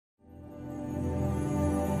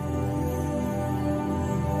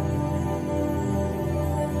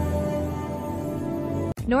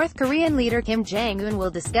North Korean leader Kim Jong Un will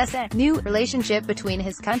discuss a new relationship between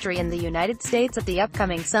his country and the United States at the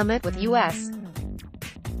upcoming summit with U.S.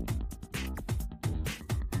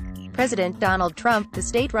 President Donald Trump, the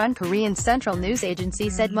state-run Korean Central News Agency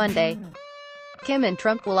said Monday. Kim and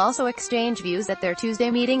Trump will also exchange views at their Tuesday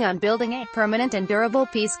meeting on building a permanent and durable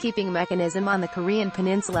peacekeeping mechanism on the Korean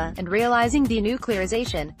Peninsula, and realizing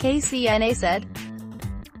denuclearization, KCNA said.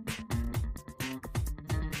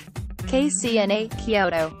 KCNA,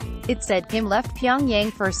 Kyodo. It said Kim left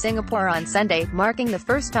Pyongyang for Singapore on Sunday, marking the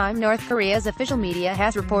first time North Korea's official media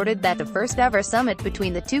has reported that the first-ever summit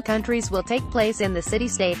between the two countries will take place in the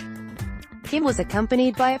city-state. Kim was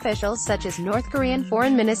accompanied by officials such as North Korean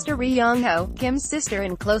Foreign Minister Ri Yong-ho, Kim's sister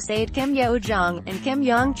and close aide Kim Yo-jong, and Kim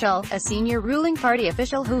Yong-chul, a senior ruling party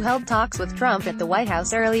official who held talks with Trump at the White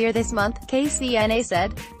House earlier this month, KCNA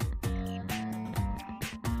said.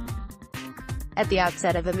 At the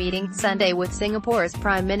outset of a meeting Sunday with Singapore's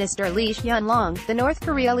Prime Minister Lee Hsien Loong, the North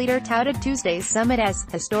Korea leader touted Tuesday's summit as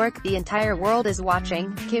historic. "The entire world is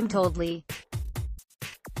watching," Kim told Lee.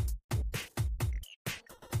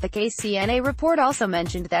 The KCNA report also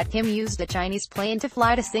mentioned that Kim used a Chinese plane to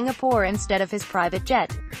fly to Singapore instead of his private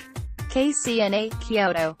jet. KCNA,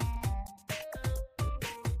 Kyodo.